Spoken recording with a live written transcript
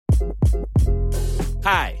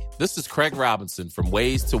Hi, this is Craig Robinson from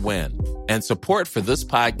Ways to Win, and support for this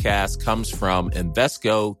podcast comes from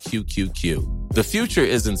Invesco QQQ. The future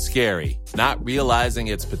isn't scary. Not realizing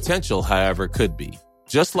its potential, however, could be.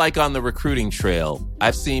 Just like on the recruiting trail,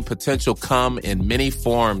 I've seen potential come in many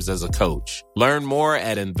forms as a coach. Learn more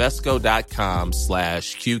at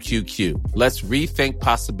Invesco.com/QQQ. Let's rethink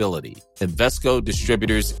possibility. Invesco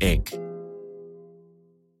Distributors, Inc.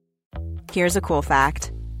 Here's a cool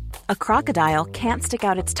fact. A crocodile can't stick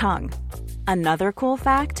out its tongue. Another cool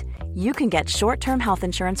fact, you can get short-term health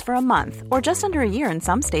insurance for a month or just under a year in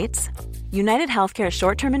some states. United Healthcare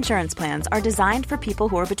short-term insurance plans are designed for people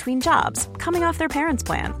who are between jobs, coming off their parents'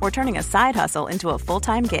 plan, or turning a side hustle into a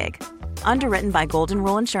full-time gig. Underwritten by Golden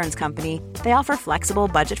Rule Insurance Company, they offer flexible,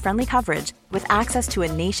 budget-friendly coverage with access to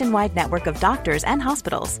a nationwide network of doctors and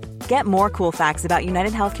hospitals. Get more cool facts about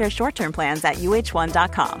United Healthcare short-term plans at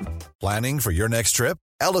uh1.com. Planning for your next trip?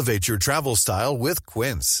 Elevate your travel style with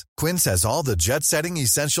Quince. Quince has all the jet-setting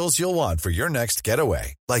essentials you'll want for your next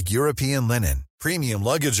getaway, like European linen, premium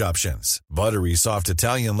luggage options, buttery soft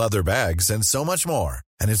Italian leather bags, and so much more.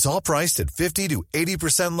 And it's all priced at 50 to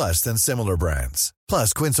 80% less than similar brands.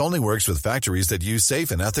 Plus, Quince only works with factories that use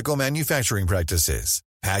safe and ethical manufacturing practices.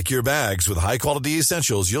 Pack your bags with high-quality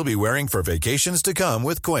essentials you'll be wearing for vacations to come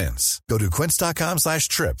with Quince. Go to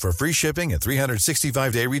quince.com/trip for free shipping and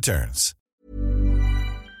 365-day returns.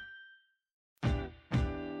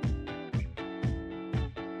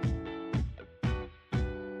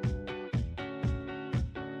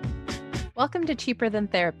 Welcome to Cheaper Than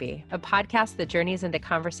Therapy, a podcast that journeys into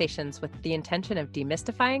conversations with the intention of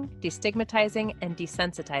demystifying, destigmatizing, and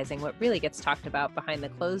desensitizing what really gets talked about behind the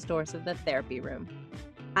closed doors of the therapy room.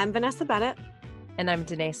 I'm Vanessa Bennett. And I'm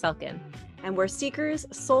Danae Selkin. And we're seekers,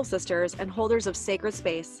 soul sisters, and holders of sacred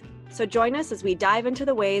space. So join us as we dive into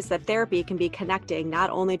the ways that therapy can be connecting not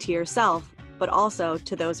only to yourself, but also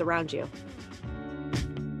to those around you.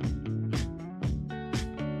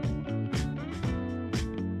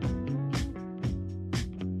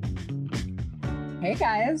 Hey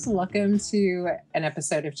guys, welcome to an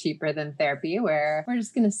episode of Cheaper Than Therapy, where we're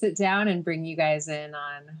just going to sit down and bring you guys in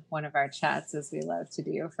on one of our chats, as we love to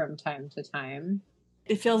do from time to time.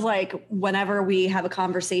 It feels like whenever we have a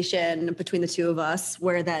conversation between the two of us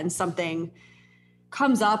where then something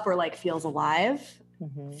comes up or like feels alive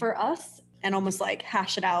for us, and almost like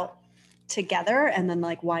hash it out together, and then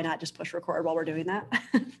like, why not just push record while we're doing that?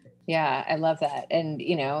 Yeah, I love that. And,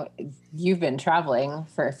 you know, you've been traveling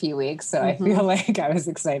for a few weeks, so I feel like I was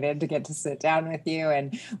excited to get to sit down with you.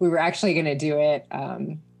 And we were actually going to do it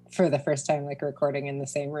for the first time, like recording in the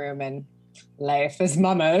same room, and life is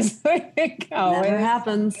mamas. Never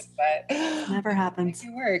happens. But never happens.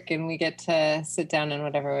 We work and we get to sit down in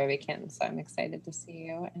whatever way we can. So I'm excited to see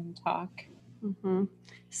you and talk.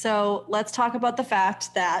 So let's talk about the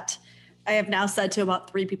fact that I have now said to about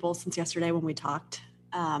 3 people since yesterday when we talked,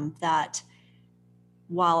 that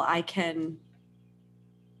while I can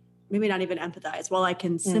maybe not even empathize, while I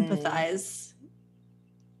can sympathize,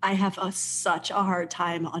 I have such a hard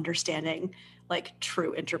time understanding like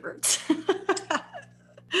true introverts.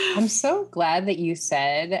 I'm so glad that you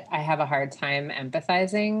said I have a hard time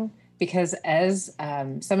empathizing, because as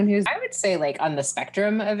someone who's, I would say, like on the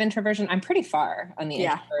spectrum of introversion, I'm pretty far on the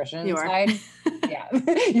introversion side. Yeah.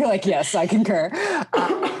 You're like, yes, I concur.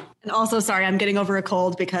 And also, sorry, I'm getting over a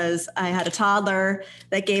cold because I had a toddler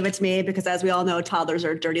that gave it to me, because as we all know, toddlers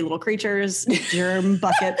are dirty little creatures, germ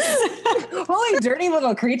buckets. Holy dirty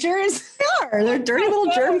little creatures. They're dirty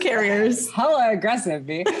little germ carriers. Hella aggressive,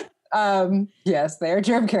 B. Yes, they are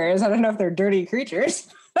germ carriers. I don't know if they're dirty creatures.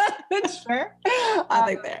 Sure. I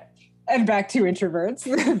think they're. And back to introverts,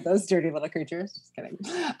 those dirty little creatures. Just kidding.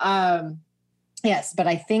 Yes, but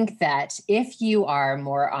I think that if you are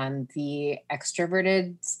more on the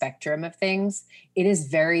extroverted spectrum of things, it is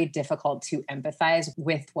very difficult to empathize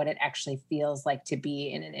with what it actually feels like to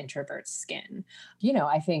be in an introvert's skin. You know,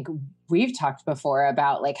 I think we've talked before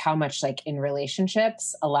about like how much like in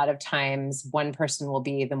relationships, a lot of times one person will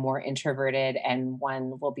be the more introverted and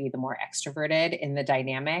one will be the more extroverted in the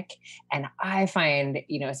dynamic. And I find,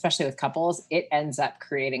 you know, especially with couples, it ends up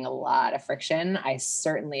creating a lot of friction. I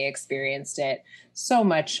certainly experienced it so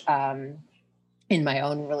much in my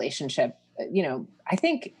own relationship. You know, I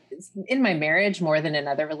think in my marriage more than in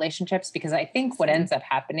other relationships, because I think what ends up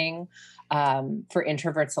happening for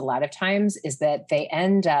introverts a lot of times is that they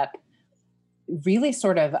end up really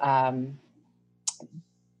sort of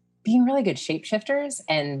being really good shapeshifters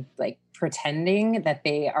and like pretending that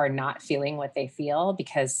they are not feeling what they feel,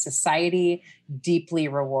 because society deeply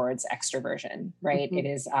rewards extroversion, right? Mm-hmm. It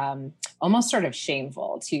is almost sort of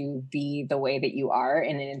shameful to be the way that you are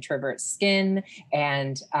in an introvert's skin.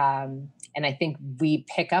 And I think we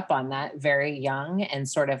pick up on that very young, and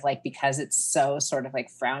sort of like, because it's so sort of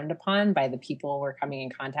like frowned upon by the people we're coming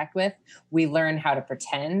in contact with, we learn how to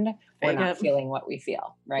pretend we're not feeling what we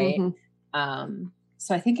feel, right? Mm-hmm.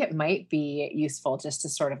 So I think it might be useful just to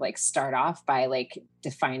sort of like start off by like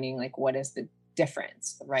defining like what is the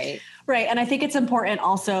difference, right? Right. And I think it's important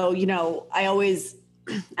also, I always,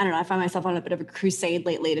 I don't know, I find myself on a bit of a crusade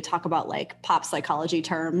lately to talk about like pop psychology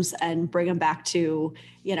terms and bring them back to,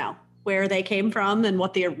 where they came from and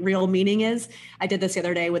what the real meaning is. I did this the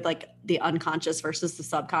other day with like the unconscious versus the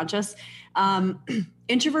subconscious.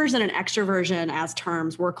 Introversion and extroversion as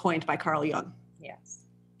terms were coined by Carl Jung. Yes.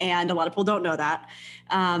 And a lot of people don't know that.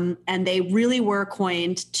 And they really were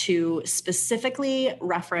coined to specifically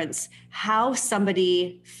reference how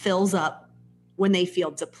somebody fills up when they feel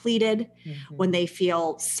depleted, when they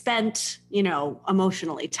feel spent,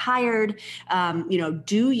 emotionally tired.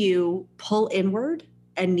 Do you pull inward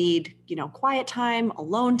and need, quiet time,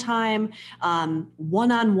 alone time,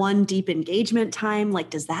 one-on-one deep engagement time? Like,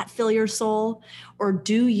 does that fill your soul? Or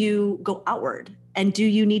do you go outward? And do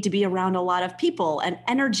you need to be around a lot of people and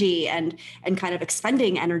energy and kind of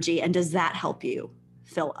expending energy? And does that help you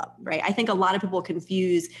fill up, right? I think a lot of people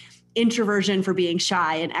confuse introversion for being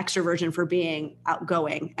shy and extroversion for being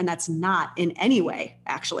outgoing. And that's not in any way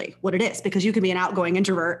actually what it is, because you can be an outgoing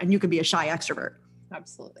introvert and you can be a shy extrovert.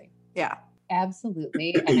 Absolutely. Yeah.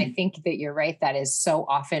 Absolutely. And I think that you're right. That is so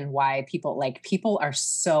often why people are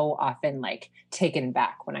so often like taken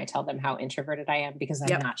back when I tell them how introverted I am, because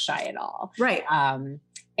I'm not shy at all. Right.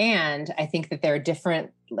 And I think that there are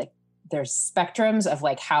different, like there's spectrums of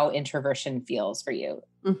like how introversion feels for you.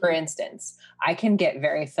 Mm-hmm. For instance, I can get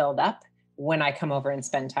very filled up when I come over and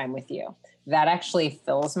spend time with you. That actually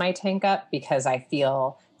fills my tank up because I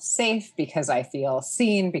feel safe, because I feel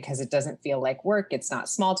seen, because it doesn't feel like work. It's not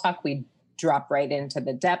small talk. We drop right into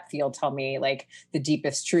the depth. You'll tell me like the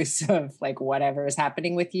deepest truths of like whatever is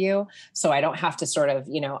happening with you. So I don't have to sort of,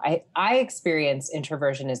 I experience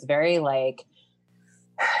introversion as very like,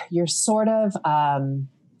 you're sort of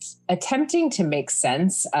attempting to make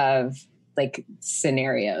sense of like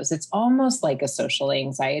scenarios. It's almost like a social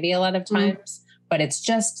anxiety a lot of times. But it's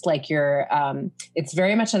just like it's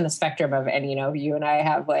very much on the spectrum of, and, you and I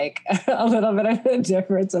have like a little bit of a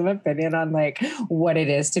difference of opinion on like what it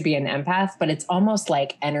is to be an empath, but it's almost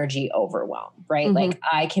like energy overwhelm, right? Mm-hmm. Like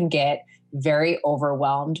I can get very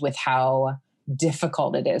overwhelmed with how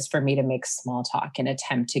difficult it is for me to make small talk and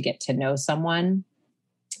attempt to get to know someone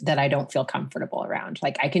that I don't feel comfortable around.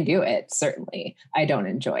 Like I can do it, certainly. I don't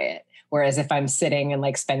enjoy it. Whereas if I'm sitting and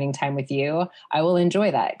like spending time with you, I will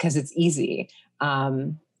enjoy that because it's easy.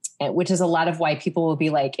 Which is a lot of why people will be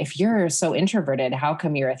like, if you're so introverted, how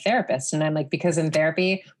come you're a therapist? And I'm like, because in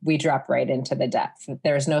therapy, we drop right into the depth.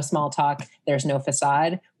 There's no small talk. There's no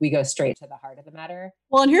facade. We go straight to the heart of the matter.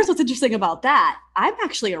 Well, and here's what's interesting about that. I'm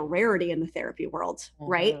actually a rarity in the therapy world,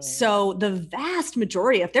 right? So the vast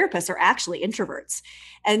majority of therapists are actually introverts.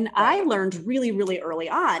 And I learned really, really early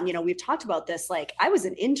on, we've talked about this, like I was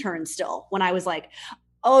an intern still when I was like,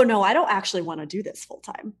 oh no, I don't actually want to do this full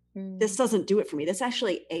time. This doesn't do it for me. This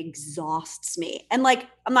actually exhausts me. And like,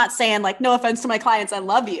 I'm not saying like, no offense to my clients, I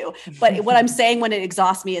love you. But what I'm saying when it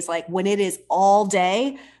exhausts me is like when it is all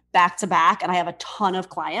day back to back and I have a ton of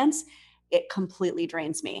clients, it completely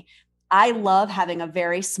drains me. I love having a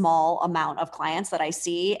very small amount of clients that I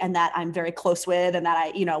see and that I'm very close with and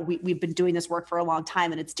that we've been doing this work for a long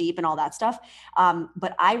time and it's deep and all that stuff.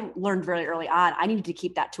 But I learned very early on, I needed to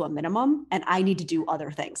keep that to a minimum and I need to do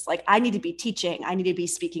other things. Like I need to be teaching, I need to be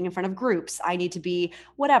speaking in front of groups, I need to be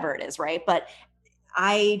whatever it is, right? But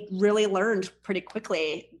I really learned pretty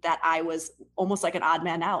quickly that I was almost like an odd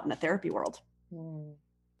man out in the therapy world.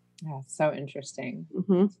 Yeah, so interesting.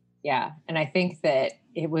 Mm-hmm. Yeah. And I think that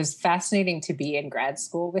it was fascinating to be in grad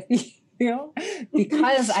school with you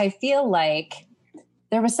because I feel like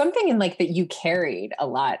there was something in like that you carried a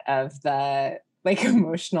lot of the like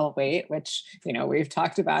emotional weight, which, we've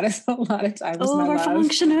talked about it a lot of times.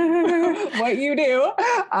 Overfunctioner. What you do.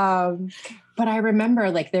 But I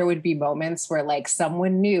remember like there would be moments where like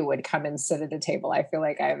someone new would come and sit at a table. I feel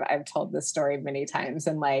like I've told this story many times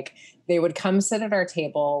and like they would come sit at our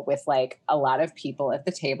table with like a lot of people at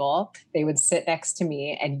the table. They would sit next to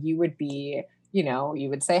me and you would be, you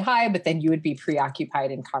would say hi, but then you would be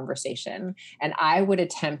preoccupied in conversation. And I would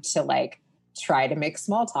attempt to like try to make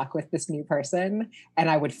small talk with this new person. And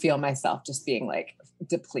I would feel myself just being like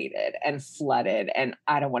depleted and flooded. And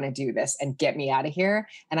I don't want to do this and get me out of here.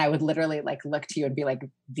 And I would literally like look to you and be like,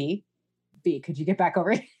 V, could you get back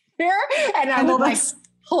over here? And I would like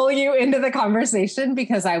pull you into the conversation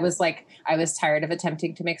because I was tired of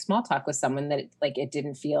attempting to make small talk with someone that like it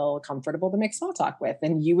didn't feel comfortable to make small talk with.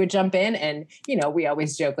 And you would jump in and, you know, we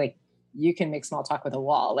always joke like, you can make small talk with a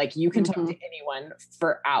wall. Like you can talk to anyone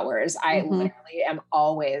for hours. I literally am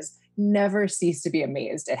always never cease to be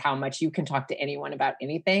amazed at how much you can talk to anyone about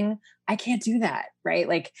anything. I can't do that, right?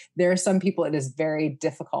 Like there are some people it is very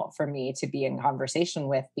difficult for me to be in conversation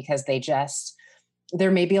with because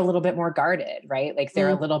they're maybe a little bit more guarded, right? Like they're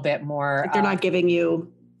a little bit more. Like they're not giving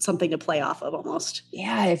you something to play off of almost.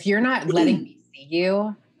 Yeah. If you're not letting me see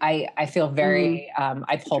you, I feel very,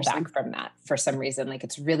 I pull back from that for some reason. Like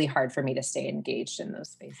it's really hard for me to stay engaged in those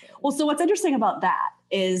spaces. Well, so what's interesting about that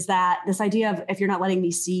is that this idea of if you're not letting me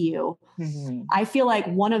see you, I feel like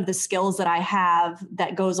one of the skills that I have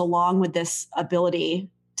that goes along with this ability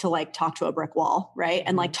to like talk to a brick wall, right?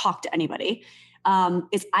 And like talk to anybody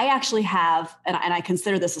is I actually have, and I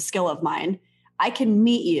consider this a skill of mine, I can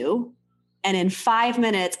meet you and in 5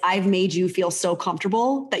 minutes, I've made you feel so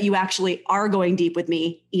comfortable that you actually are going deep with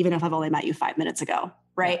me, even if I've only met you 5 minutes ago.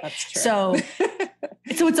 Right. Yeah, that's true.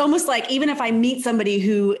 So it's almost like, even if I meet somebody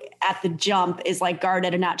who at the jump is like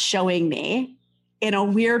guarded and not showing me, in a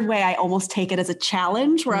weird way, I almost take it as a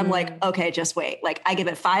challenge where I'm like, okay, just wait. Like I give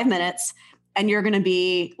it 5 minutes and you're going to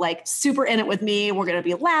be like super in it with me. We're going to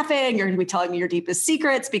be laughing. You're going to be telling me your deepest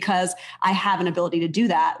secrets because I have an ability to do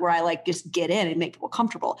that where I like just get in and make people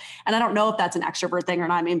comfortable. And I don't know if that's an extrovert thing or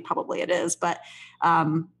not. I mean, probably it is, but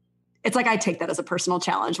it's like I take that as a personal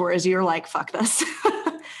challenge, whereas you're like, fuck this.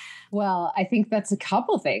 Well, I think that's a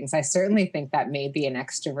couple things. I certainly think that may be an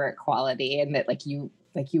extrovert quality and that like you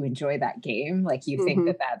enjoy that game. Like you think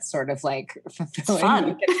that that's sort of like fulfilling,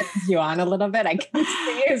 like it turns you on a little bit. I can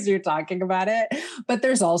see as you're talking about it, but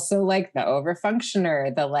there's also like the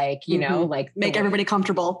overfunctioner, the like, you know, like make everybody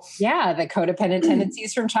comfortable. Yeah. The codependent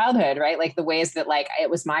tendencies from childhood, right? Like the ways that like, it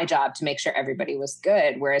was my job to make sure everybody was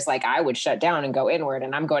good. Whereas like I would shut down and go inward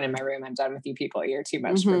and I'm going in my room. I'm done with you people. You're too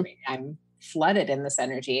much for me. I'm flooded in this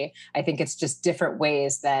energy. I think it's just different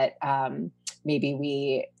ways that maybe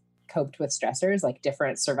we coped with stressors, like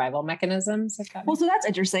different survival mechanisms. Well, so that's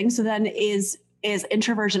interesting. So then is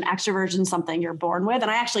introversion, extroversion something you're born with? And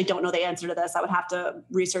I actually don't know the answer to this. I would have to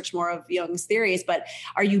research more of Jung's theories, but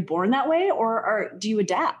are you born that way or do you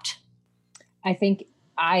adapt? I think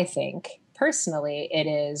personally it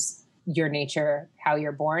is your nature, how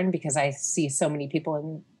you're born, because I see so many people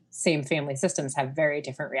in same family systems have very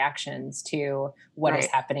different reactions to what is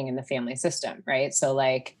happening in the family system. Right. So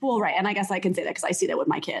like, well, right. And I guess I can say that because I see that with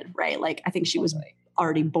my kid, right? Like, I think she was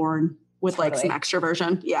already born with like some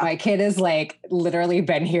extroversion. Yeah. My kid is like literally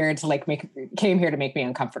been here to like came here to make me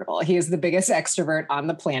uncomfortable. He is the biggest extrovert on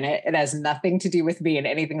the planet. It has nothing to do with me and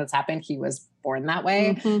anything that's happened. He was born that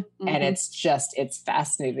way. And it's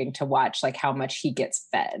fascinating to watch like how much he gets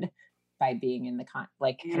fed by being in the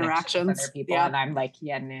interactions with other people. And I'm like,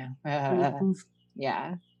 yeah,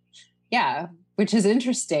 which is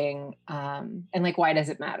interesting. And like, why does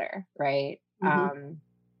it matter? Right.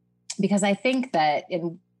 Because I think that,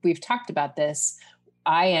 and we've talked about this,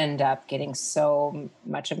 I end up getting so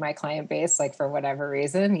much of my client base, like for whatever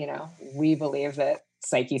reason, you know, we believe that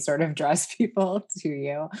psyche sort of draws people to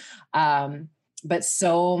you. But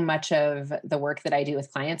so much of the work that I do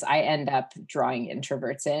with clients, I end up drawing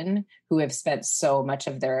introverts in who have spent so much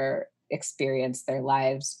of their experience, their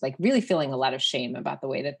lives, like really feeling a lot of shame about the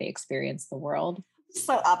way that they experience the world.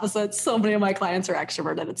 So opposite. So many of my clients are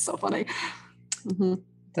extroverted. It's so funny.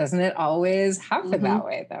 Doesn't it always happen that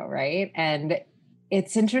way though? Right. And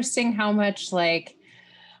it's interesting how much like,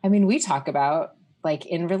 I mean, we talk about like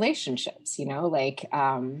in relationships, you know, like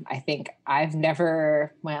I think I've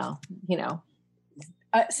never,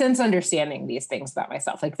 since understanding these things about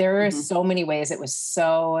myself, like there are so many ways it was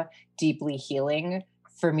so deeply healing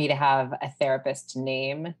for me to have a therapist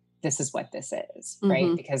name, this is what this is,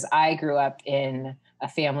 right? Because I grew up in a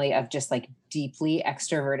family of just like deeply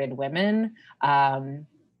extroverted women,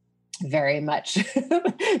 very much.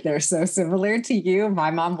 They're so similar to you.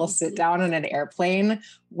 My mom will sit down on an airplane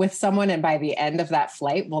with someone and by the end of that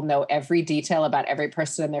flight will know every detail about every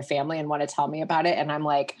person in their family and want to tell me about it. And I'm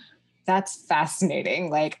like, that's fascinating.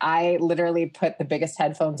 Like I literally put the biggest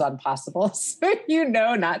headphones on possible. So, you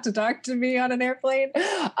know, not to talk to me on an airplane.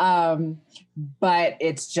 But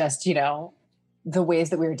it's just, you know, the ways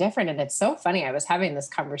that we were different. And it's so funny. I was having this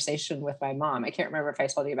conversation with my mom. I can't remember if I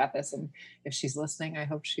told you about this, and if she's listening, I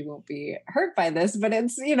hope she won't be hurt by this, but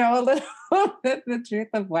it's, a little bit the truth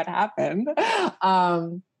of what happened.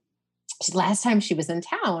 Last time she was in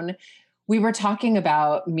town, we were talking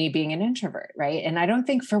about me being an introvert, right? And I don't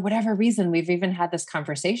think for whatever reason, we've even had this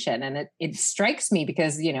conversation. And it strikes me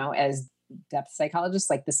because, as depth psychologists,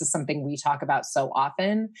 like this is something we talk about so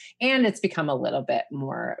often, and it's become a little bit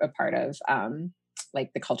more a part of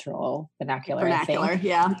like the cultural vernacular, I think.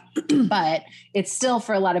 Yeah. But it's still,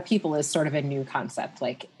 for a lot of people, is sort of a new concept,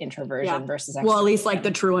 like introversion versus extroversion. Well, at least like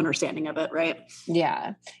the true understanding of it, right?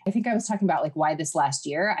 Yeah. I think I was talking about like why this last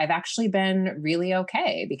year I've actually been really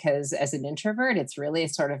okay, because as an introvert, it's really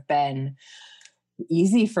sort of been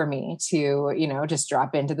easy for me to, just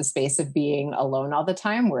drop into the space of being alone all the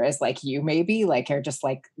time. Whereas like you maybe like you're just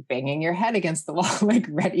like banging your head against the wall, like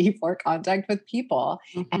ready for contact with people.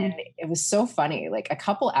 Mm-hmm. And it was so funny. Like a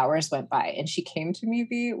couple hours went by and she came to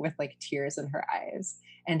me with like tears in her eyes.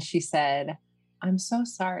 And she said, "I'm so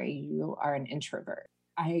sorry you are an introvert.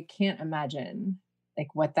 I can't imagine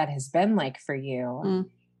like what that has been like for you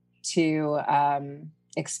to,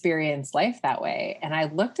 experience life that way." And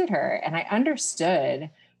I looked at her and I understood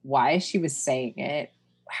why she was saying it,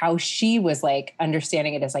 how she was like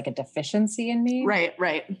understanding it as like a deficiency in me. Right.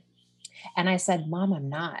 And I said, "Mom, I'm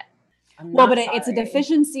not but sorry." it's a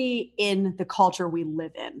deficiency in the culture we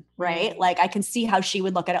live in, right? Mm-hmm. Like I can see how she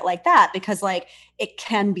would look at it like that, because like it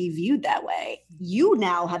can be viewed that way. You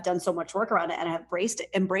now have done so much work around it and have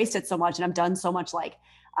embraced it so much. And I've done so much like,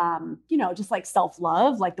 just like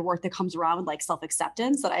self-love, like the work that comes around with like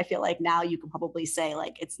self-acceptance, that I feel like now you can probably say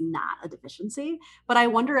like, it's not a deficiency. But I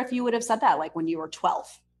wonder if you would have said that like when you were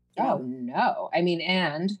 12. Oh, no. I mean,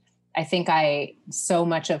 and I think so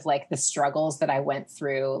much of like the struggles that I went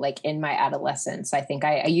through, like in my adolescence, I think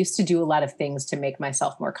I used to do a lot of things to make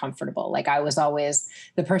myself more comfortable. Like I was always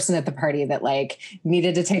the person at the party that like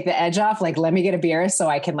needed to take the edge off. Like, let me get a beer so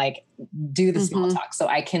I can like do the small talk. So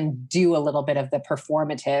I can do a little bit of the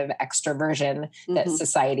performative extroversion that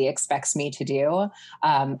society expects me to do.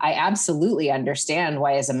 I absolutely understand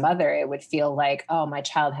why as a mother, it would feel like, oh, my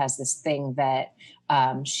child has this thing that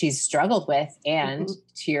she's struggled with. And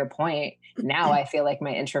to your point, now I feel like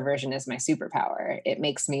my introversion is my superpower. It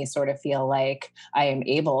makes me sort of feel like I am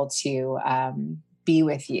able to be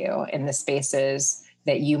with you in the spaces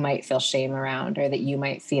that you might feel shame around, or that you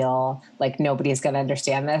might feel like nobody's going to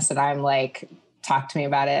understand this. And I'm like, talk to me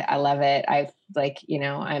about it. I love it.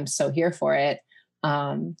 I'm so here for it.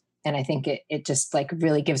 And I think it just like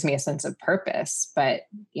really gives me a sense of purpose. But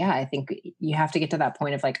yeah, I think you have to get to that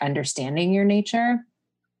point of like understanding your nature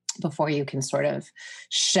before you can sort of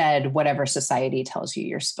shed whatever society tells you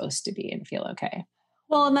you're supposed to be and feel okay.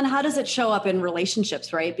 Well, and then how does it show up in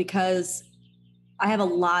relationships, right? Because I have a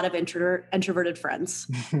lot of introverted friends.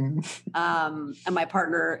 And my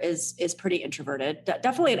partner is pretty introverted,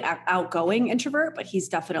 definitely an outgoing introvert, but he's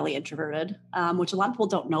definitely introverted, which a lot of people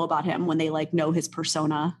don't know about him when they like know his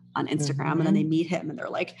persona on Instagram and then they meet him and they're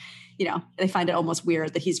like, they find it almost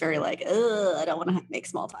weird that he's very like, I don't want to make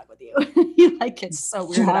small talk with you. He like gets so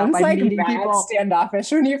weird out by like meeting people.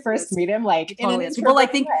 Standoffish when you first meet him, like totally people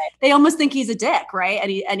like think they almost think he's a dick, right?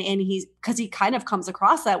 And he's because he kind of comes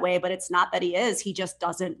across that way, but it's not that he is. He just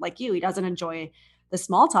doesn't like you. He doesn't enjoy the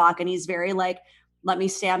small talk, and he's very like, let me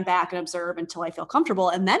stand back and observe until I feel comfortable,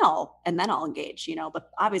 and then I'll engage. But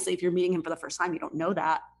obviously, if you're meeting him for the first time, you don't know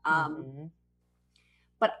that.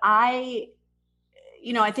 But I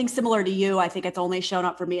think similar to you, I think it's only shown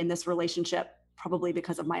up for me in this relationship probably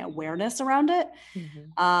because of my awareness around it.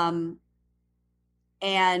 And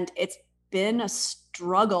it's been a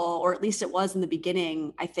struggle, or at least it was in the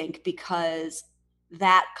beginning, I think, because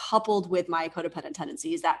that coupled with my codependent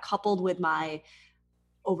tendencies, that coupled with my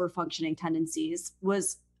overfunctioning tendencies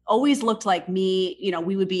was always looked like me,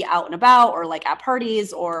 we would be out and about or like at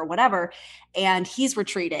parties or whatever. And he's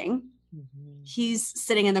retreating. He's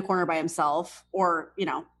sitting in the corner by himself, or,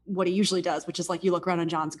 what he usually does, which is like you look around and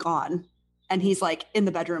John's gone. And he's like in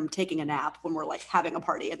the bedroom taking a nap when we're like having a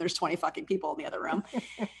party and there's 20 fucking people in the other room.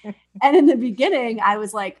 And in the beginning, I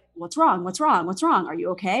was like, what's wrong? What's wrong? What's wrong? Are you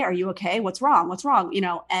okay? Are you okay? What's wrong? What's wrong?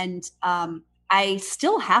 And I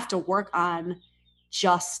still have to work on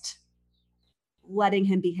just letting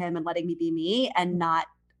him be him and letting me be me and not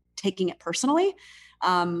taking it personally,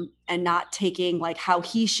 and not taking like how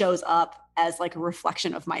he shows up as like a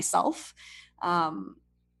reflection of myself or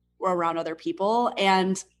around other people.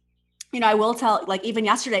 And I will tell, like even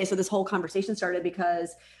yesterday, so this whole conversation started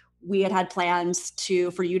because we had plans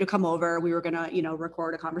for you to come over. We were going to, you know,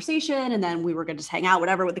 record a conversation, and then we were going to just hang out,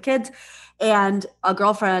 whatever, with the kids. And a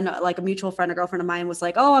girlfriend, like a mutual friend, a girlfriend of mine was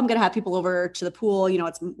like, oh, I'm going to have people over to the pool. You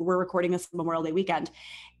know, we're recording this Memorial Day weekend.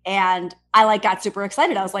 And I like got super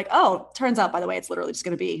excited. I was like, oh, turns out, by the way, it's literally just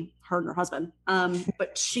going to be her and her husband.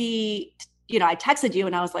 But she, you know, I texted you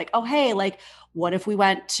and I was like, oh, hey, like, what if we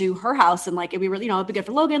went to her house and like, if we were, you know, it'd be good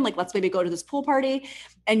for Logan, like, let's maybe go to this pool party.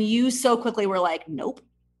 And you so quickly were like, nope.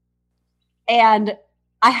 And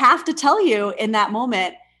I have to tell you, in that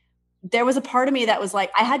moment, there was a part of me that was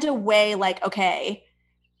like, I had to weigh like, okay,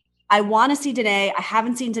 I want to see Danae. I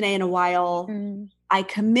haven't seen Danae in a while. I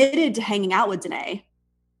committed to hanging out with Danae.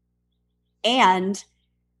 And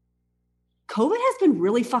COVID has been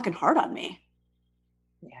really fucking hard on me.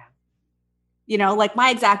 Yeah. You know, like my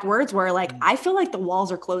exact words were like, I feel like the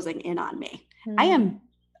walls are closing in on me.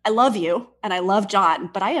 I love you and I love John,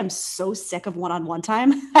 but I am so sick of one-on-one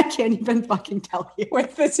time. I can't even fucking tell you.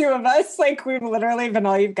 With the two of us, like we've literally been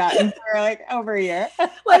all you've gotten for like over a year.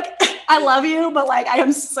 Like, I love you, but like, I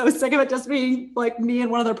am so sick of it just being like me and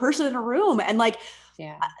one other person in a room. And like,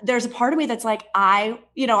 there's a part of me that's like, I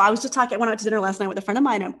was just talking, I went out to dinner last night with a friend of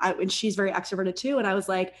mine and she's very extroverted too. And I was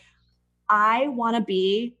like, I want to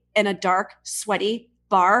be in a dark, sweaty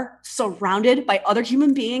bar surrounded by other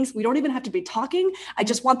human beings. We don't even have to be talking. I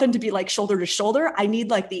just want them to be like shoulder to shoulder. I need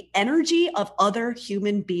like the energy of other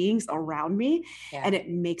human beings around me. Yeah. And it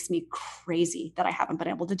makes me crazy that I haven't been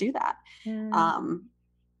able to do that. And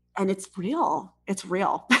it's real. It's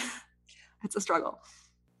real. It's a struggle.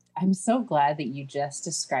 I'm so glad that you just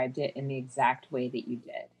described it in the exact way that you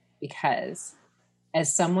did, because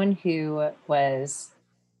as someone who was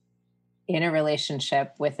in a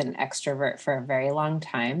relationship with an extrovert for a very long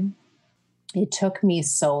time, it took me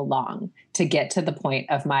so long to get to the point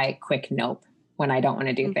of my quick nope when I don't want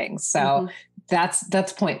to do things. So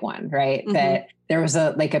that's point one, right? That there was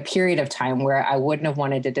a period of time where I wouldn't have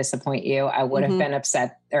wanted to disappoint you. I would have been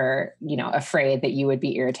upset or, you know, afraid that you would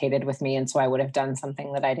be irritated with me. And so I would have done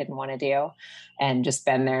something that I didn't want to do and just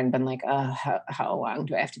been there and been like, oh, how long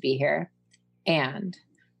do I have to be here? And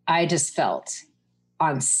I just felt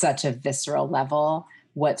on such a visceral level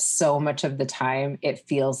what so much of the time it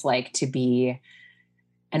feels like to be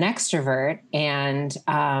an extrovert and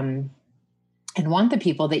want the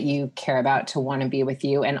people that you care about to want to be with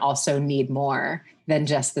you and also need more than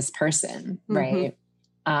just this person. Right.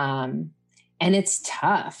 And it's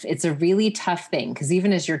tough. It's a really tough thing. Cause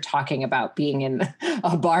even as you're talking about being in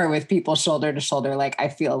a bar with people shoulder to shoulder, like I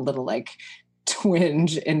feel a little like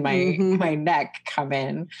twinge in my neck come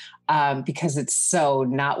in, because it's so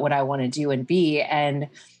not what I want to do and be. And,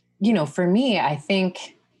 you know, for me, I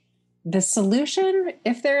think the solution,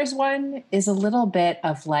 if there is one, is a little bit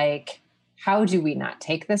of like, how do we not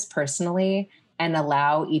take this personally and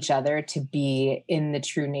allow each other to be in the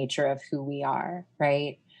true nature of who we are,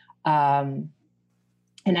 right?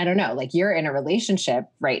 And I don't know, like you're in a relationship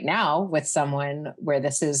right now with someone where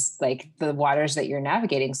this is like the waters that you're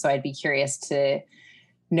navigating. So I'd be curious to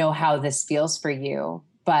know how this feels for you.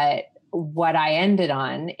 But what I ended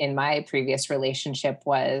on in my previous relationship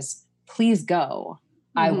was, please go.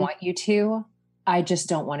 I want you to. I just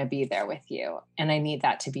don't want to be there with you. And I need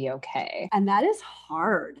that to be okay. And that is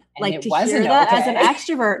hard. And like it to wasn't hear that okay. as an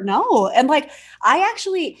extrovert. No. And like, I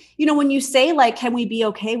actually, you know, when you say like, can we be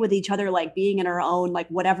okay with each other, like being in our own, like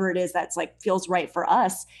whatever it is that's like feels right for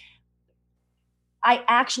us. I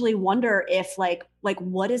actually wonder if like,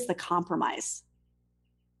 what is the compromise?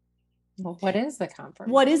 Well, what is the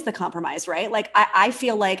compromise? What is the compromise, right? Like, I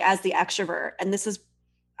feel like as the extrovert, and this is,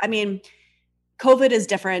 I mean, COVID is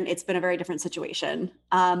different. It's been a very different situation.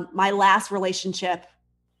 My last relationship,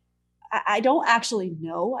 I don't actually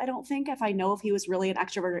know. I don't think if I know if he was really an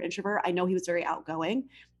extrovert or introvert. I know he was very outgoing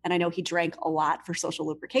and I know he drank a lot for social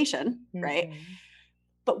lubrication, right?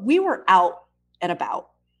 But we were out and about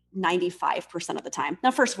 95% of the time. Now,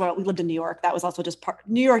 first of all, we lived in New York. That was also just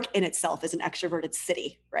New York in itself is an extroverted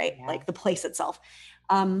city, right? Yeah. Like the place itself.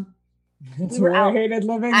 That's where I hated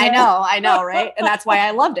living there. I know, right? And that's why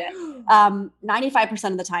I loved it.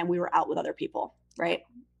 95% of the time we were out with other people, right?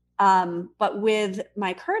 But with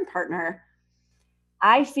my current partner,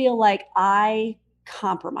 I feel like I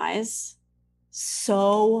compromise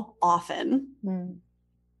so often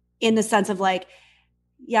in the sense of like,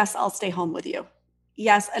 yes, I'll stay home with you.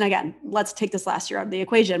 Yes. And again, let's take this last year out of the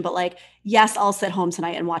equation, but like, yes, I'll sit home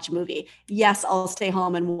tonight and watch a movie. Yes, I'll stay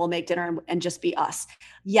home and we'll make dinner and just be us.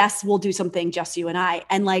 Yes, we'll do something just you and I.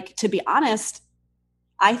 And like, to be honest,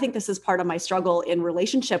 I think this is part of my struggle in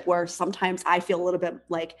relationship where sometimes I feel a little bit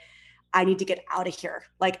like I need to get out of here.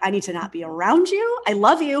 Like, I need to not be around you. I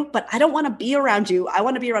love you, but I don't want to be around you. I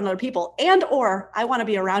want to be around other people, or I want to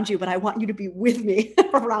be around you, but I want you to be with me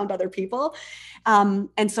around other people.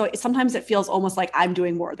 And so sometimes it feels almost like I'm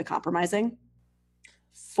doing more of the compromising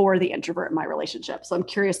for the introvert in my relationship. So I'm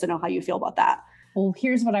curious to know how you feel about that. Well,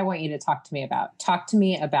 here's what I want you to talk to me about. Talk to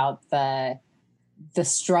me about the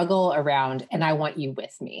struggle around, and I want you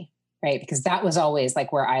with me, right? Because that was always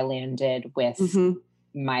like where I landed with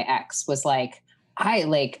my ex, was like, I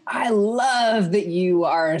love that you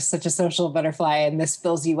are such a social butterfly and this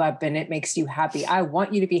fills you up and it makes you happy. I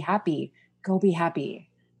want you to be happy. Go be happy.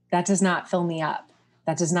 That does not fill me up.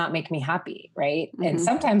 That does not make me happy. Right. And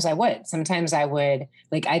sometimes I would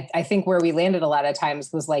like, I think where we landed a lot of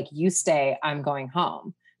times was like, you stay, I'm going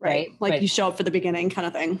home. Right. Like you show up for the beginning kind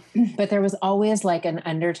of thing. But there was always like an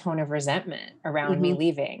undertone of resentment around me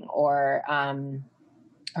leaving or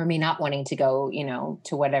me not wanting to go,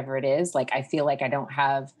 to whatever it is. Like, I feel like I don't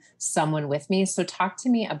have someone with me. So talk to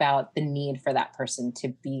me about the need for that person to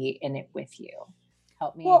be in it with you.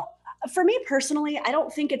 Help me. Well, for me personally, I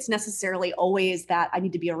don't think it's necessarily always that I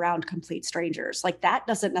need to be around complete strangers. Like, that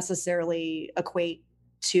doesn't necessarily equate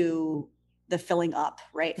to the filling up,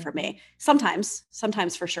 right? For me, sometimes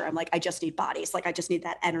for sure, I'm like, I just need bodies. Like, I just need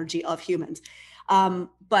that energy of humans.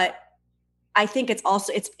 But I think it's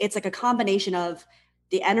also, it's like a combination of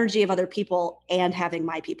the energy of other people and having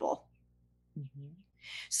my people.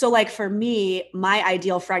 So like for me, my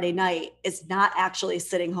ideal Friday night is not actually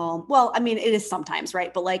sitting home. Well, I mean, it is sometimes,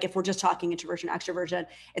 right? But like, if we're just talking introversion, extroversion,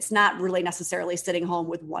 it's not really necessarily sitting home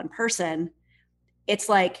with one person. It's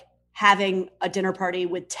like having a dinner party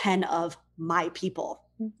with 10 of my people.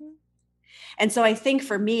 And so I think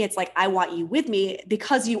for me, it's like, I want you with me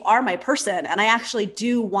because you are my person. And I actually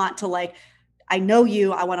do want to, like, I know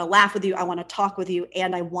you, I want to laugh with you, I want to talk with you,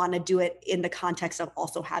 and I want to do it in the context of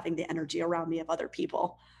also having the energy around me of other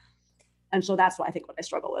people. And so that's what I think what I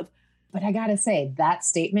struggle with. But I got to say, that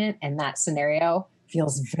statement and that scenario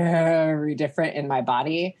feels very different in my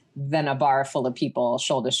body than a bar full of people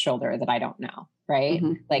shoulder to shoulder that I don't know. Right.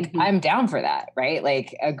 I'm down for that. Right.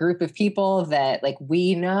 Like a group of people that like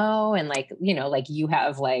we know, and like, like you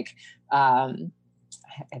have like, the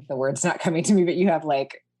word's not coming to me, but you have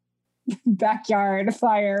like backyard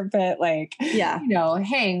fire pit, like,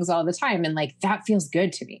 hangs all the time. And like, that feels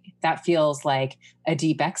good to me. That feels like a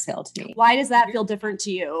deep exhale to me. Why does that feel different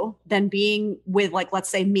to you than being with, like, let's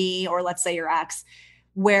say me, or let's say your ex,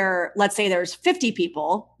 where let's say there's 50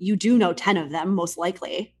 people, you do know 10 of them most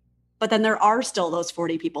likely, but then there are still those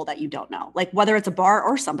 40 people that you don't know, like whether it's a bar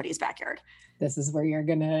or somebody's backyard. This is where you're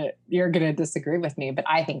gonna disagree with me, but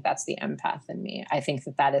I think that's the empath in me. I think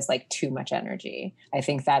that is like too much energy. I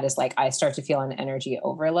think that is like, I start to feel an energy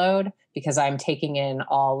overload because I'm taking in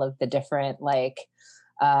all of the different like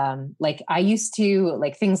I used to,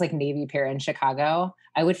 like, things like Navy Pier in Chicago,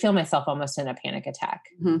 I would feel myself almost in a panic attack.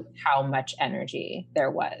 How much energy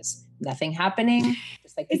there was. Nothing happening.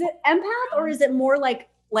 Just like, is it empath or is it more like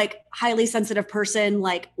highly sensitive person,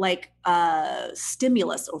 like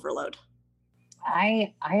stimulus overload?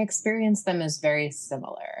 I experience them as very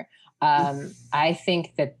similar. I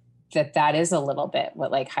think that is a little bit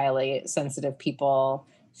what like highly sensitive people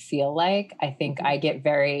feel like. I think I get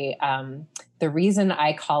very, the reason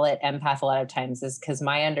I call it empath a lot of times is because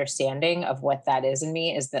my understanding of what that is in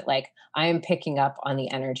me is that like, I am picking up on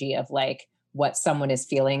the energy of like what someone is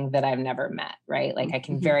feeling that I've never met, right? Like I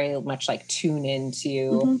can very much like tune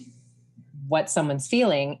into what someone's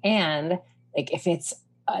feeling. And like, if it's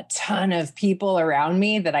a ton of people around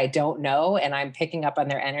me that I don't know and I'm picking up on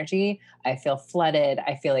their energy, I feel flooded.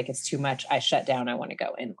 I feel like it's too much. I shut down. I want to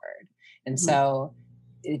go inward. And so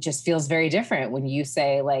it just feels very different when you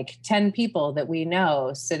say like 10 people that we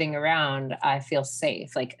know sitting around, I feel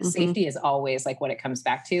safe. Like safety is always like what it comes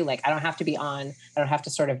back to. Like, I don't have to be on, I don't have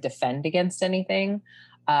to sort of defend against anything.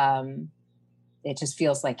 It just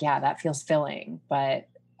feels like, yeah, that feels filling, but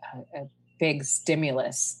a big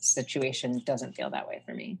stimulus situation doesn't feel that way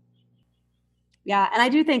for me. Yeah. And I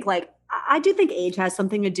do think age has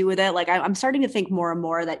something to do with it. Like I'm starting to think more and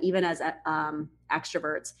more that even as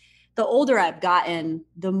extroverts, the older I've gotten,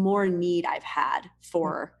 the more need I've had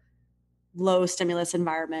for low stimulus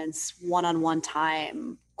environments, one-on-one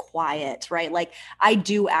time, quiet, right? Like I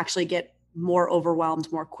do actually get more overwhelmed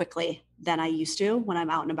more quickly than I used to when I'm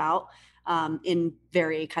out and about in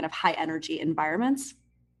very kind of high energy environments.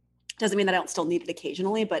 Doesn't mean that I don't still need it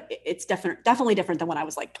occasionally, but it's definitely different than when I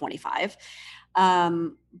was like 25.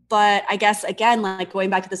 But I guess, again, like going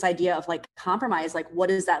back to this idea of like compromise, like what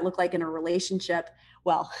does that look like in a relationship?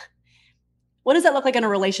 Well, what does that look like in a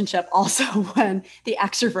relationship also when the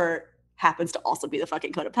extrovert happens to also be the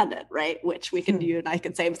fucking codependent, right? Which you and I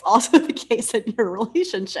can say is also the case in your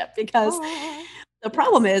relationship, because the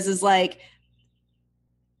problem is like,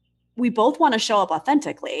 we both want to show up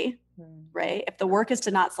authentically, right? If the work is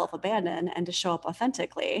to not self-abandon and to show up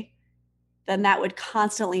authentically, then that would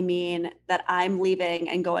constantly mean that I'm leaving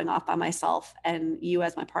and going off by myself, and you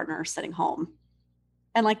as my partner are sitting home.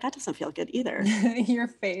 And like, that doesn't feel good either. Your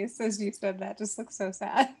face as you said that just looks so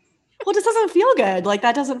sad. Well, it just doesn't feel good. Like,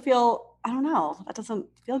 that doesn't feel, I don't know. That doesn't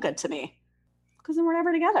feel good to me, because then we're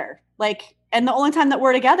never together. Like, and the only time that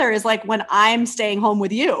we're together is like when I'm staying home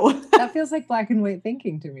with you. That feels like black and white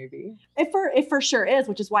thinking to me, B. It for sure is,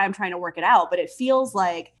 which is why I'm trying to work it out. But it feels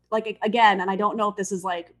like again, and I don't know if this is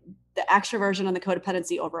like the extroversion and the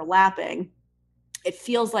codependency overlapping. It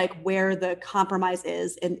feels like where the compromise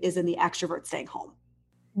is in the extrovert staying home.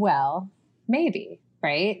 Well, maybe,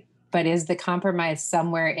 right? But is the compromise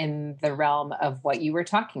somewhere in the realm of what you were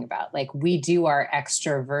talking about? Like, we do our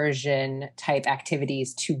extroversion type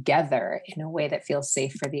activities together in a way that feels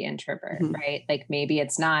safe for the introvert, right? Like, maybe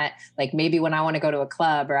it's not like, maybe when I want to go to a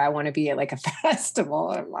club or I want to be at like a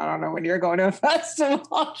festival, I don't know when you're going to a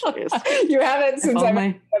festival. You haven't since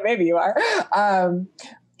maybe you are.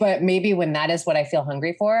 But maybe when that is what I feel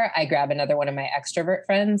hungry for, I grab another one of my extrovert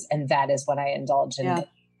friends, and that is what I indulge in.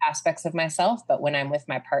 Aspects of myself. But when I'm with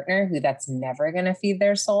my partner, who that's never going to feed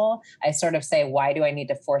their soul, I sort of say, why do I need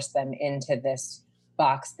to force them into this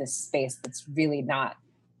box, this space that's really not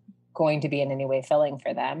going to be in any way filling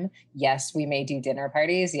for them? Yes, we may do dinner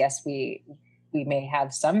parties. Yes, we may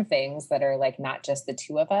have some things that are like not just the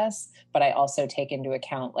two of us, but I also take into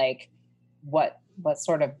account like what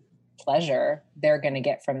sort of pleasure they're going to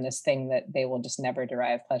get from this thing that they will just never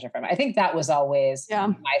derive pleasure from. I think that was always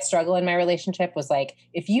my struggle in my relationship, was like,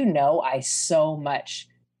 if you know I so much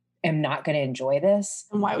am not going to enjoy this,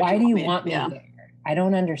 why do you want me there? I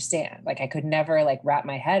don't understand. Like, I could never like wrap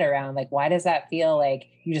my head around like, why does that feel like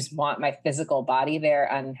you just want my physical body there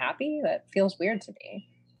unhappy? That feels weird to me.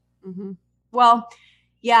 Mm-hmm. Well,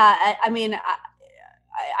 yeah, I mean,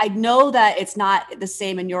 I know that it's not the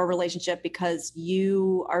same in your relationship because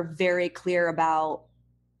you are very clear about,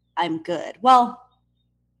 I'm good. Well,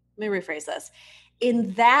 let me rephrase this.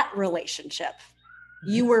 In that relationship,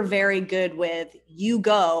 you were very good with, you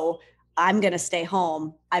go, I'm going to stay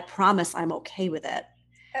home. I promise I'm okay with it.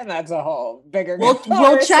 And that's a whole bigger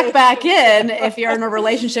We'll check back in if you're in a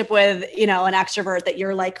relationship with, an extrovert that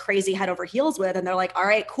you're like crazy head over heels with. And they're like, all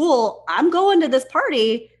right, cool. I'm going to this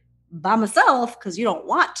party by myself because you don't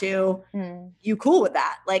want to. You cool with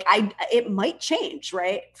that? Like, it might change,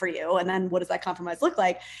 right, for you. And then what does that compromise look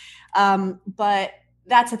like? But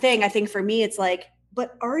that's the thing. I think for me, it's like,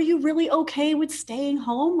 but are you really okay with staying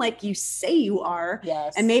home? Like you say you are.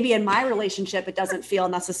 Yes. And maybe in my relationship, it doesn't feel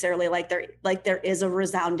necessarily like there is a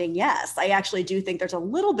resounding yes. I actually do think there's a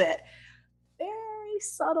little bit very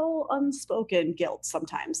subtle, unspoken guilt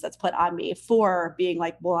sometimes that's put on me for being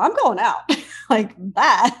like, well, I'm going out like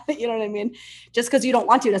that. You know what I mean? Just because you don't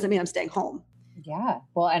want to doesn't mean I'm staying home. Yeah.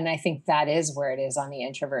 Well, and I think that is where it is on the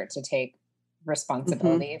introvert to take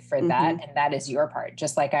responsibility for that. And that is your part.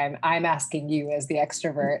 Just like I'm asking you as the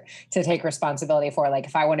extrovert to take responsibility for, like,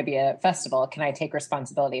 if I want to be at a festival, can I take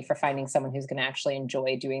responsibility for finding someone who's going to actually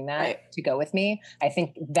enjoy doing that to go with me? I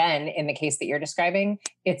think then in the case that you're describing,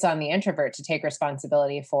 it's on the introvert to take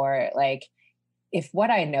responsibility for, like, if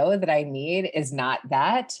what I know that I need is not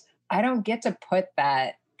that, I don't get to put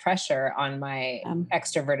that pressure on my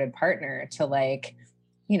extroverted partner to, like,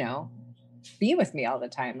 be with me all the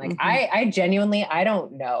time. Like I genuinely, I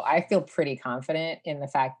don't know. I feel pretty confident in the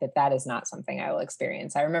fact that that is not something I will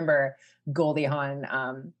experience. I remember Goldie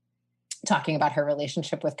Hawn talking about her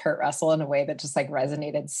relationship with Kurt Russell in a way that just like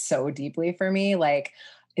resonated so deeply for me. Like,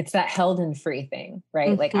 it's that held and free thing,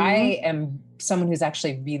 right? Like, I am someone who's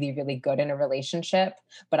actually really, really good in a relationship,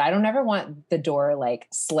 but I don't ever want the door like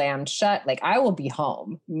slammed shut. Like, I will be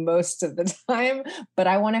home most of the time, but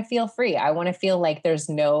I want to feel free. I want to feel like there's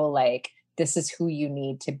no, like, this is who you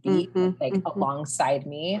need to be alongside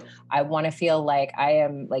me. I want to feel like I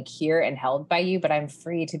am like here and held by you, but I'm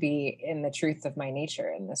free to be in the truth of my nature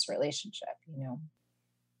in this relationship,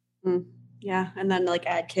 Yeah. And then like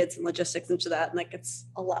add kids and logistics into that. And like, it's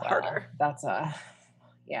a lot harder. That's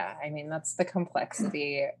that's the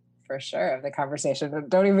complexity for sure of the conversation.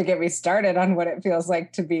 Don't even get me started on what it feels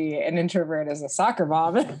like to be an introvert as a soccer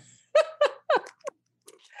mom.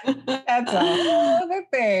 That's a whole other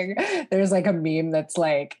thing. There's like a meme that's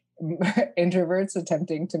like, introverts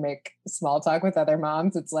attempting to make small talk with other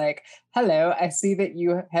moms. It's like, hello, I see that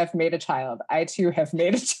you have made a child. I too have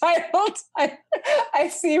made a child. I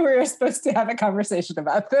see we're supposed to have a conversation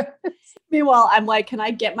about this. Meanwhile, I'm like, can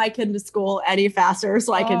I get my kid to school any faster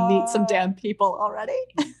so I can meet some damn people already?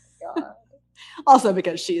 God. Also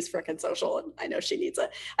because she's freaking social and I know she needs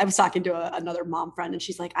it. I was talking to another mom friend and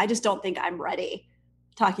she's like, I just don't think I'm ready,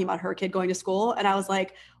 talking about her kid going to school. And I was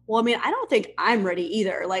like, well, I mean, I don't think I'm ready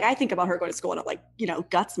either. Like, I think about her going to school and it like,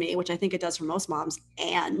 guts me, which I think it does for most moms.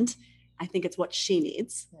 And I think it's what she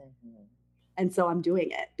needs. Mm-hmm. And so I'm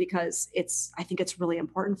doing it because I think it's really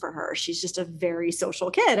important for her. She's just a very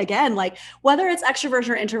social kid. Again, like whether it's extroversion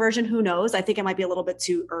or introversion, who knows? I think it might be a little bit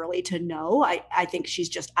too early to know. I think she's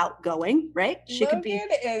just outgoing, right? She Logan could be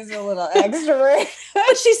is a little extrovert.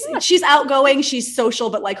 But she's outgoing, she's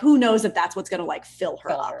social, but like who knows if that's what's going to like fill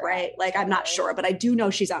her up, right? Like I'm not sure, but I do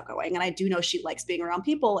know she's outgoing and I do know she likes being around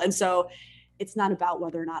people. And so it's not about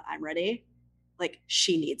whether or not I'm ready. Like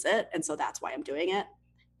she needs it. And so that's why I'm doing it.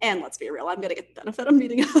 And let's be real, I'm going to get the benefit of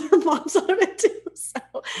meeting other moms out of it too. So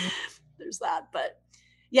there's that. But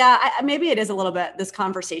yeah, maybe it is a little bit this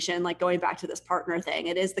conversation, like going back to this partner thing.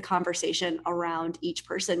 It is the conversation around each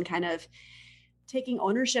person kind of taking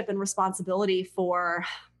ownership and responsibility for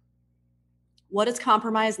what does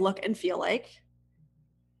compromise look and feel like?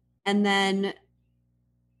 And then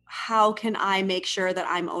how can I make sure that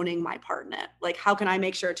I'm owning my part in it? Like, how can I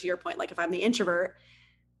make sure, to your point, like if I'm the introvert,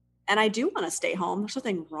 and I do want to stay home, there's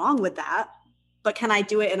nothing wrong with that. But can I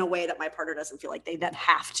do it in a way that my partner doesn't feel like they then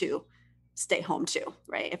have to stay home too,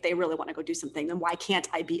 right? If they really want to go do something, then why can't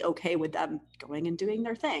I be okay with them going and doing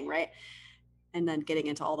their thing, right? And then getting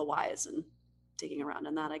into all the whys and digging around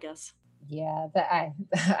in that, I guess. Yeah, I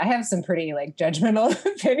have some pretty like judgmental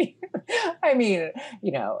opinion. I mean,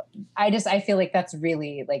 I feel like that's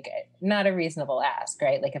really like not a reasonable ask,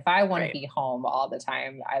 right? Like if I want to be home all the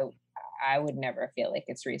time, I would never feel like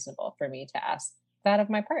it's reasonable for me to ask that of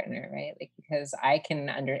my partner, right? Like, because I can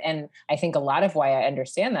and I think a lot of why I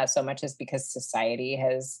understand that so much is because society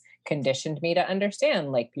has conditioned me to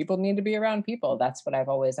understand, like, people need to be around people. That's what I've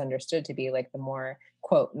always understood to be like the more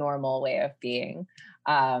quote normal way of being.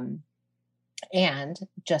 And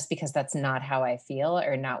just because that's not how I feel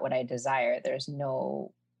or not what I desire, there's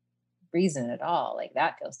no reason at all. Like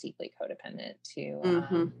that feels deeply codependent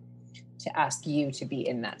to ask you to be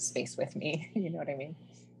in that space with me. You know what I mean?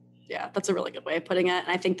 Yeah, that's a really good way of putting it. And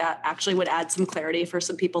I think that actually would add some clarity for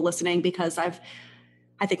some people listening, because I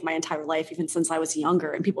think my entire life, even since I was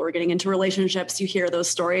younger and people were getting into relationships, you hear those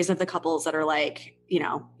stories of the couples that are like,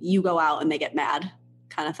 you go out and they get mad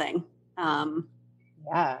kind of thing.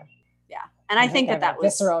 Yeah. And I think that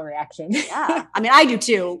was visceral reaction. Yeah. I mean, I do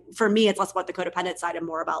too. For me, it's less about the codependent side and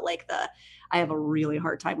more about like I have a really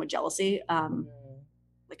hard time with jealousy.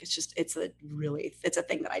 Like it's a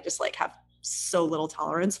thing that I just like have so little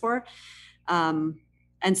tolerance for. And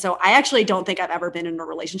so I actually don't think I've ever been in a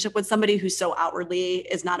relationship with somebody who so outwardly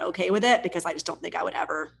is not okay with it, because I just don't think I would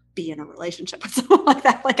ever be in a relationship with someone like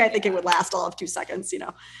that. Like I think it would last all of 2 seconds,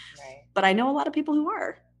 Right. But I know a lot of people who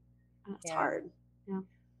are. And it's hard. Yeah.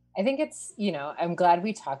 I think it's, I'm glad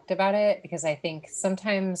we talked about it, because I think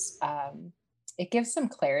sometimes it gives some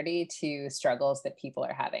clarity to struggles that people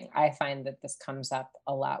are having. I find that this comes up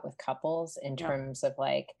a lot with couples in terms of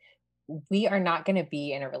like, we are not going to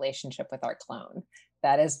be in a relationship with our clone.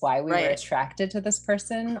 That is why we were attracted to this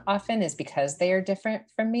person often, is because they are different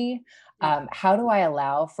from me. How do I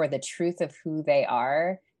allow for the truth of who they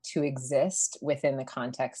are to exist within the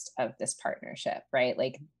context of this partnership, right?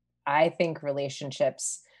 Like, I think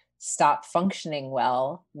relationships stop functioning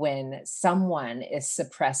well when someone is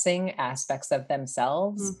suppressing aspects of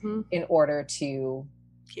themselves in order to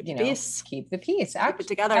keep the peace. Keep it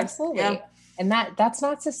together. Absolutely. Yeah. And that's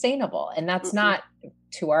not sustainable. And that's not,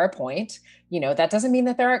 to our point, that doesn't mean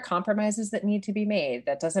that there aren't compromises that need to be made.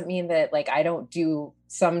 That doesn't mean that like I don't do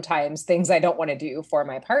sometimes things I don't want to do for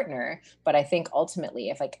my partner. But I think ultimately,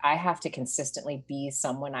 if like I have to consistently be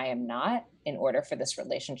someone I am not in order for this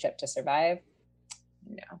relationship to survive,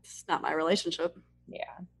 no, it's not my relationship.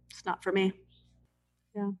 Yeah. It's not for me.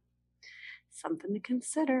 Yeah. Something to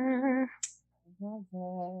consider. Love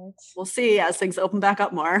it. We'll see as things open back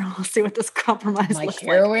up more. We'll see what this compromise looks like.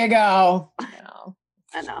 Here we go. I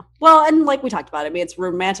know. Well, and like we talked about, I mean, it's a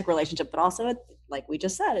romantic relationship, but also, like we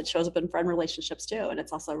just said, it shows up in friend relationships too. And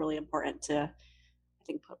it's also really important to, I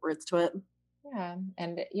think, put words to it. Yeah.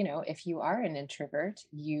 And, if you are an introvert,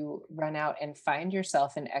 you run out and find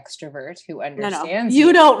yourself an extrovert who understands.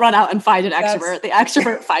 You don't run out and find an extrovert. The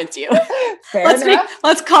extrovert finds you. Fair enough.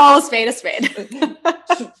 Let's call a spade a spade.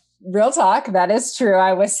 Real talk. That is true.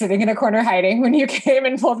 I was sitting in a corner hiding when you came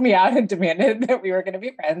and pulled me out and demanded that we were going to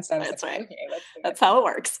be friends. So That's like, right. Okay, that's how it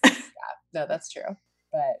works. No, that's true.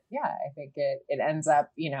 But yeah, I think it ends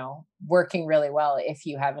up, working really well if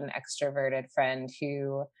you have an extroverted friend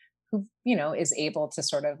who, is able to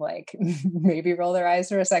sort of like maybe roll their eyes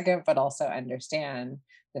for a second, but also understand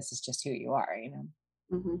this is just who you are,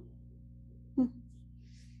 Mm-hmm.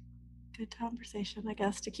 Good conversation, I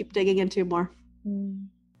guess, to keep digging into more.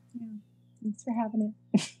 Yeah. Thanks for having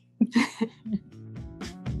it.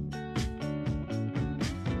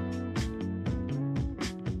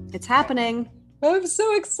 It's happening. I'm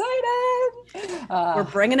so excited. We're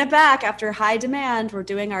bringing it back after high demand. We're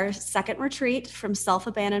doing our second retreat from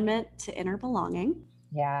self-abandonment to inner belonging.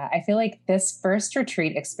 Yeah, I feel like this first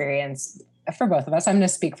retreat experience for both of us, I'm going to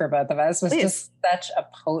speak for both of us, was just such a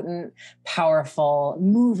potent, powerful,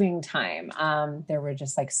 moving time. There were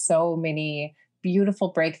just like so many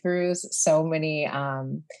beautiful breakthroughs, so many,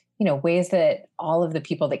 ways that all of the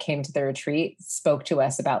people that came to the retreat spoke to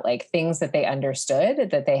us about like things that they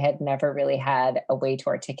understood that they had never really had a way to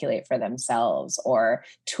articulate for themselves, or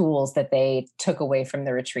tools that they took away from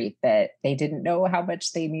the retreat that they didn't know how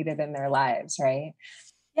much they needed in their lives. Right.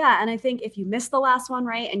 Yeah. And I think if you missed the last one,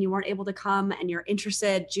 right, and you weren't able to come and you're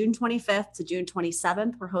interested, June 25th to June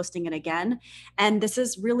 27th, we're hosting it again. And this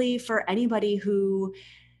is really for anybody who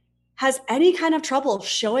has any kind of trouble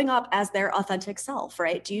showing up as their authentic self,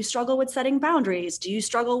 right? Do you struggle with setting boundaries? Do you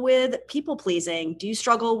struggle with people pleasing? Do you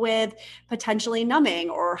struggle with potentially numbing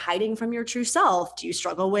or hiding from your true self? Do you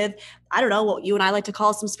struggle with, I don't know, what you and I like to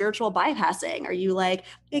call some spiritual bypassing? Are you like,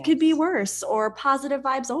 it could be worse, or positive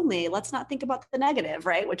vibes only? Let's not think about the negative,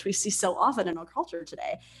 right? Which we see so often in our culture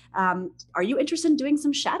today. Are you interested in doing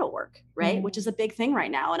some shadow work, right? Mm-hmm. Which is a big thing right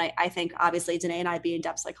now. And I think obviously Danae and I being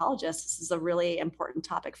depth psychologists, this is a really important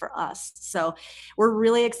topic for us. So we're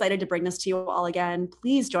really excited to bring this to you all again.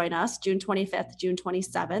 Please join us June 25th, June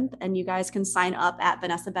 27th, and you guys can sign up at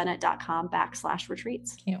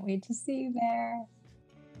vanessabennett.com/retreats. Can't wait to see you there.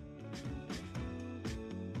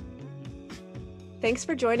 Thanks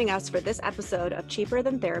for joining us for this episode of Cheaper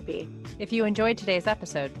Than Therapy. If you enjoyed today's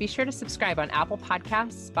episode, be sure to subscribe on Apple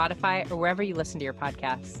Podcasts, Spotify, or wherever you listen to your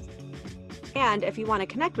podcasts. And if you want to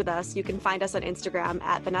connect with us, you can find us on Instagram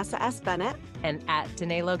at Vanessa S. Bennett and at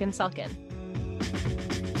Danae Logan Selkin.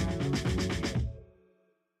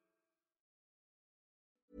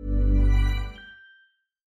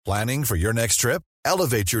 Planning for your next trip?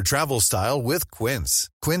 Elevate your travel style with Quince.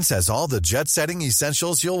 Quince has all the jet-setting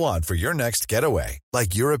essentials you'll want for your next getaway,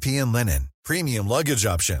 like European linen, premium luggage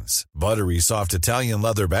options, buttery soft Italian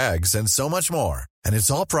leather bags, and so much more. And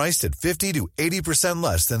it's all priced at 50 to 80%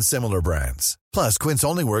 less than similar brands. Plus, Quince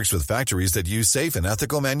only works with factories that use safe and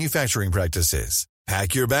ethical manufacturing practices.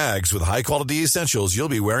 Pack your bags with high-quality essentials you'll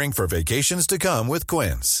be wearing for vacations to come with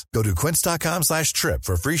Quince. Go to quince.com/trip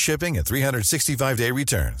for free shipping and 365-day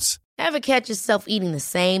returns. Ever catch yourself eating the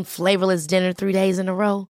same flavorless dinner 3 days in a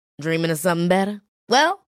row? Dreaming of something better?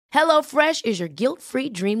 Well, HelloFresh is your guilt-free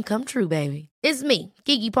dream come true, baby. It's me,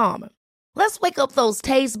 Keke Palmer. Let's wake up those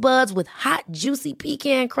taste buds with hot, juicy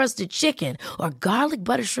pecan-crusted chicken or garlic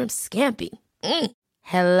butter shrimp scampi.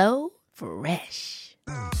 Hello Fresh.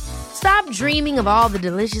 Stop dreaming of all the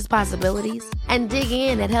delicious possibilities and dig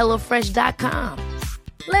in at HelloFresh.com.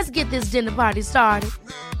 Let's get this dinner party started.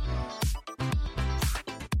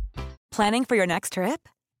 Planning for your next trip?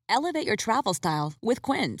 Elevate your travel style with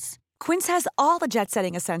Quince. Quince has all the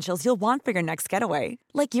jet-setting essentials you'll want for your next getaway,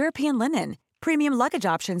 like European linen, premium luggage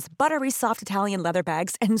options, buttery soft Italian leather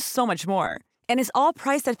bags, and so much more. And is all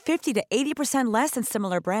priced at 50 to 80% less than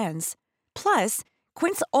similar brands. Plus,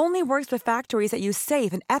 Quince only works with factories that use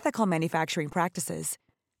safe and ethical manufacturing practices.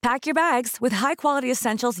 Pack your bags with high-quality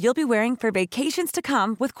essentials you'll be wearing for vacations to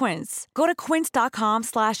come with Quince. Go to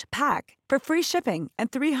quince.com/pack for free shipping and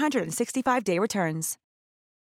 365-day returns.